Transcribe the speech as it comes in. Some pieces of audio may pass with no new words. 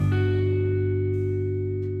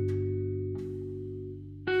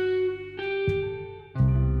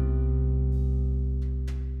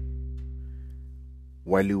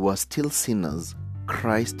while we were still sinners,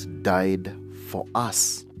 Christ died for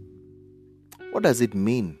us. What does it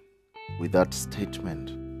mean with that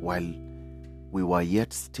statement? While we were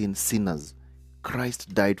yet still sinners,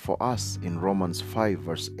 Christ died for us in Romans 5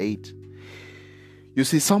 verse 8. You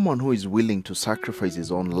see, someone who is willing to sacrifice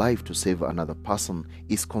his own life to save another person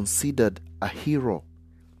is considered a hero.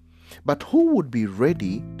 But who would be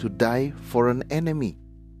ready to die for an enemy?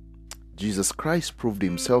 Jesus Christ proved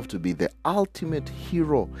himself to be the ultimate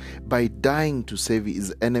hero by dying to save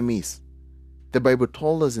his enemies. The Bible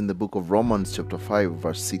told us in the book of Romans chapter 5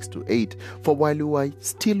 verse 6 to 8, for while we were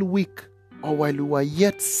still weak, or while we were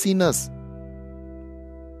yet sinners,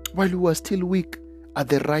 while we were still weak, at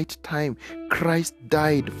the right time, Christ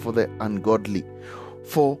died for the ungodly.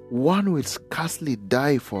 For one will scarcely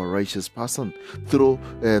die for a righteous person,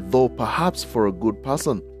 though perhaps for a good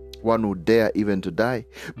person, one would dare even to die.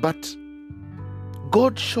 But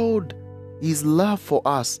God showed his love for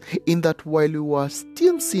us in that while we were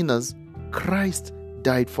still sinners, Christ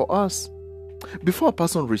died for us. Before a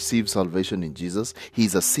person receives salvation in Jesus, he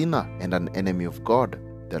is a sinner and an enemy of God.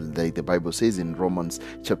 The Bible says in Romans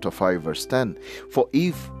chapter 5 verse 10, for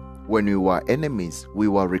if when we were enemies, we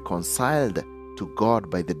were reconciled to God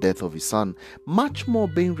by the death of his Son, much more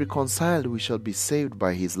being reconciled, we shall be saved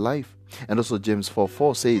by his life. And also James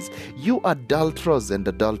 4:4 says, you adulterers and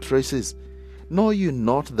adulteresses, know you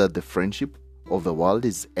not that the friendship of the world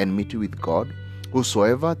is enmity with God?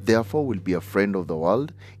 Whosoever therefore will be a friend of the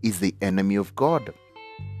world is the enemy of God.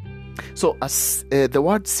 So the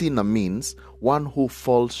word sinner means one who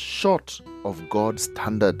falls short of God's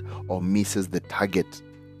standard or misses the target.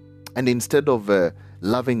 And instead of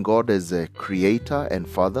loving God as a creator and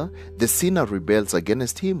father, the sinner rebels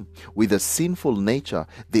against him. With a sinful nature,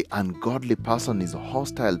 the ungodly person is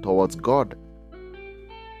hostile towards God.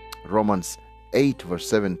 Romans 8 verse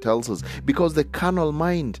 7 tells us, because the carnal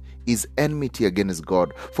mind is enmity against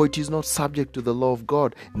God, for it is not subject to the law of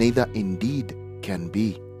God, neither indeed can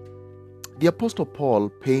be. The Apostle Paul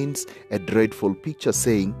paints a dreadful picture,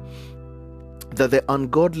 saying that the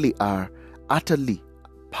ungodly are utterly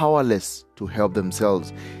powerless to help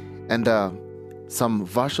themselves. And some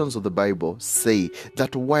versions of the Bible say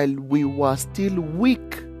that while we were still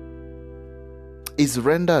weak is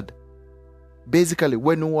rendered basically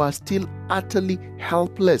when we were still utterly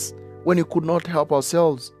helpless, when we could not help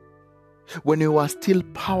ourselves, when we were still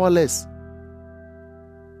powerless.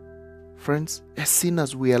 Friends, as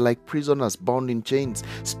sinners, we are like prisoners bound in chains,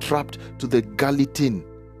 strapped to the guillotine,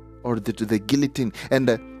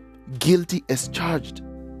 and guilty as charged.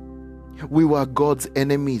 We were God's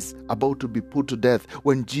enemies, about to be put to death,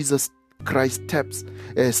 when Jesus Christ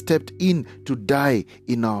stepped in to die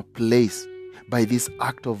in our place. By this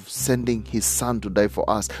act of sending his Son to die for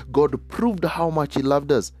us, God proved how much he loved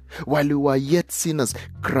us. While we were yet sinners,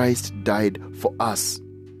 Christ died for us.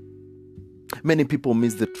 Many people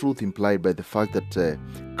miss the truth implied by the fact that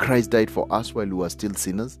Christ died for us while we were still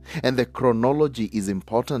sinners, and the chronology is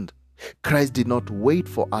important. Christ did not wait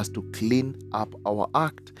for us to clean up our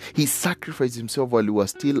act. He sacrificed himself while we were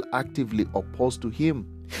still actively opposed to him.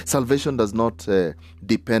 Salvation does not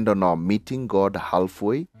depend on our meeting God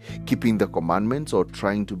halfway, keeping the commandments, or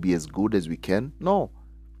trying to be as good as we can. No.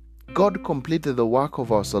 God completed the work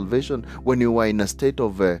of our salvation when we were in a state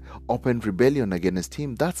of open rebellion against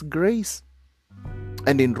him. That's grace.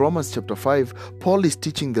 And in Romans chapter 5, Paul is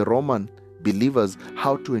teaching the Roman believers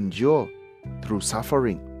how to endure through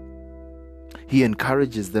suffering. He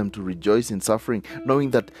encourages them to rejoice in suffering, knowing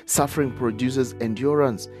that suffering produces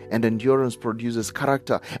endurance, and endurance produces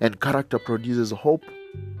character, and character produces hope.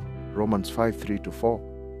 Romans 5,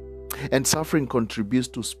 3-4. And suffering contributes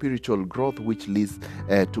to spiritual growth, which leads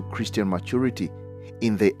to Christian maturity.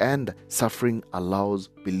 In the end, suffering allows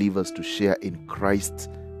believers to share in Christ's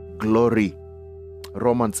glory.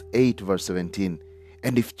 Romans 8 verse 17.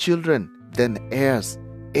 And if children, then heirs,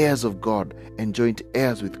 heirs of God, and joint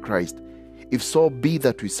heirs with Christ, if so be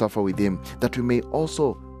that we suffer with him, that we may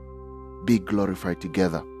also be glorified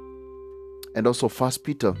together. And also 1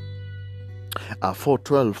 Peter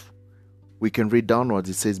 4:12, we can read downwards.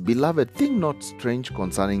 It says, Beloved, think not strange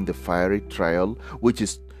concerning the fiery trial which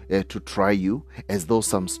is to try you, as though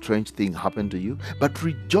some strange thing happened to you, but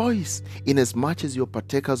rejoice inasmuch as you are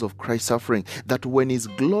partakers of Christ's suffering, that when his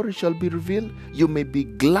glory shall be revealed, you may be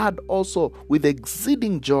glad also with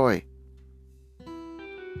exceeding joy.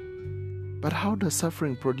 But how does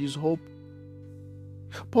suffering produce hope?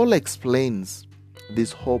 Paul explains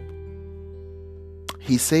this hope.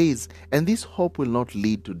 He says, and this hope will not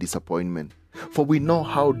lead to disappointment, for we know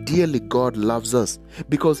how dearly God loves us,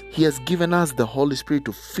 because he has given us the Holy Spirit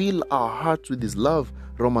to fill our hearts with his love.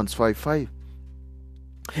 Romans 5:5.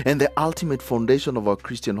 And the ultimate foundation of our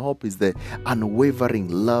Christian hope is the unwavering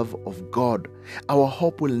love of God. Our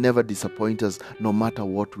hope will never disappoint us no matter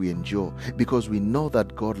what we endure, because we know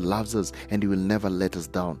that God loves us and He will never let us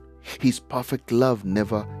down. His perfect love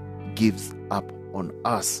never gives up on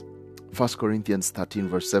us. 1 Corinthians 13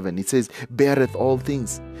 verse 7, it says, beareth all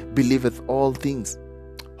things, believeth all things,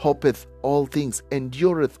 hopeth all things,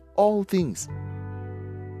 endureth all things.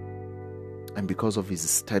 And because of His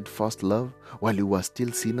steadfast love, while we were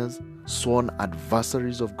still sinners, sworn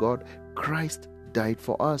adversaries of God, Christ died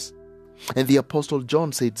for us. And the Apostle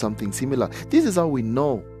John said something similar. This is how we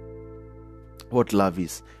know what love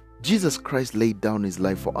is. Jesus Christ laid down His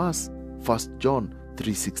life for us. 1 John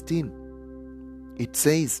 3:16. It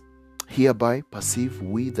says, hereby perceive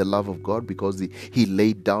we the love of God, because He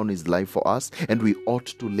laid down His life for us, and we ought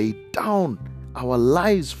to lay down our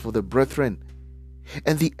lives for the brethren.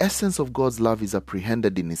 And the essence of God's love is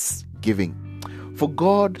apprehended in His giving. For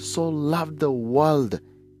God so loved the world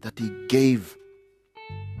that He gave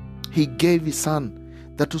His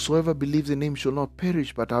Son, that whosoever believes in Him shall not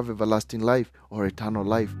perish but have everlasting life, or eternal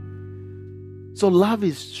life. So love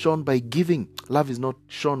is shown by giving. Love is not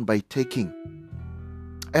shown by taking.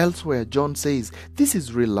 Elsewhere, John says, this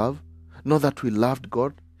is real love, not that we loved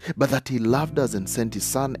God, but that He loved us and sent His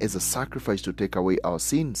Son as a sacrifice to take away our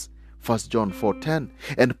sins. 1 John 4:10.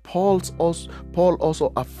 And Paul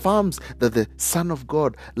also affirms that the Son of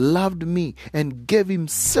God loved me and gave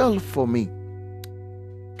Himself for me.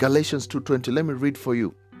 Galatians 2:20, let me read for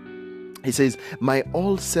you. He says, my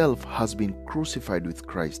old self has been crucified with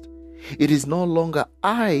Christ. It is no longer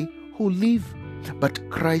I who live, but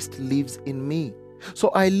Christ lives in me. So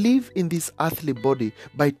I live in this earthly body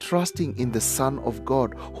by trusting in the Son of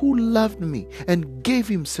God, who loved me and gave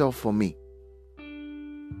Himself for me.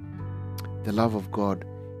 The love of God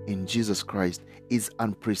in Jesus Christ is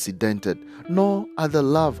unprecedented. No other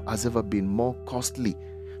love has ever been more costly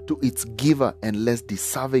to its giver and less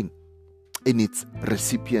deserving in its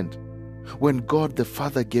recipient. When God the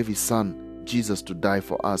Father gave His Son, Jesus, to die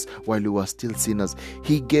for us while we were still sinners,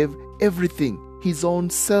 He gave everything, His own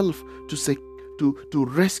self, to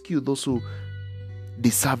rescue those who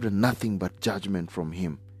deserved nothing but judgment from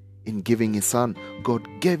Him. In giving His Son, God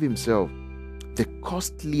gave Himself, the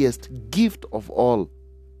costliest gift of all.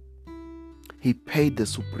 He paid the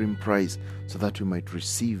supreme price so that we might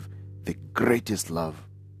receive the greatest love.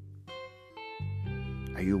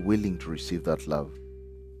 Are you willing to receive that love?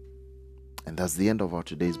 And that's the end of our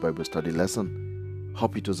today's Bible study lesson.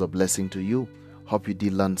 Hope it was a blessing to you. Hope you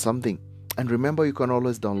did learn something. And remember, you can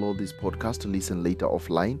always download this podcast to listen later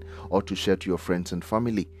offline or to share to your friends and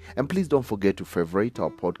family. And please don't forget to favorite our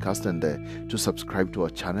podcast and to subscribe to our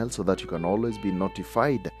channel so that you can always be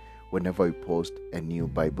notified whenever we post a new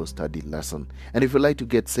Bible study lesson. And if you'd like to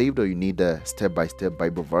get saved, or you need step-by-step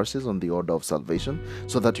Bible verses on the order of salvation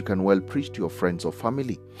so that you can well preach to your friends or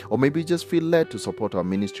family, or maybe you just feel led to support our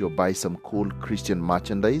ministry or buy some cool Christian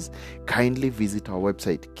merchandise, kindly visit our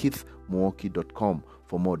website, keithmwoki.com,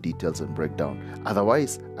 for more details and breakdown.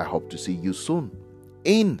 Otherwise, I hope to see you soon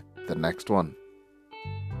in the next one.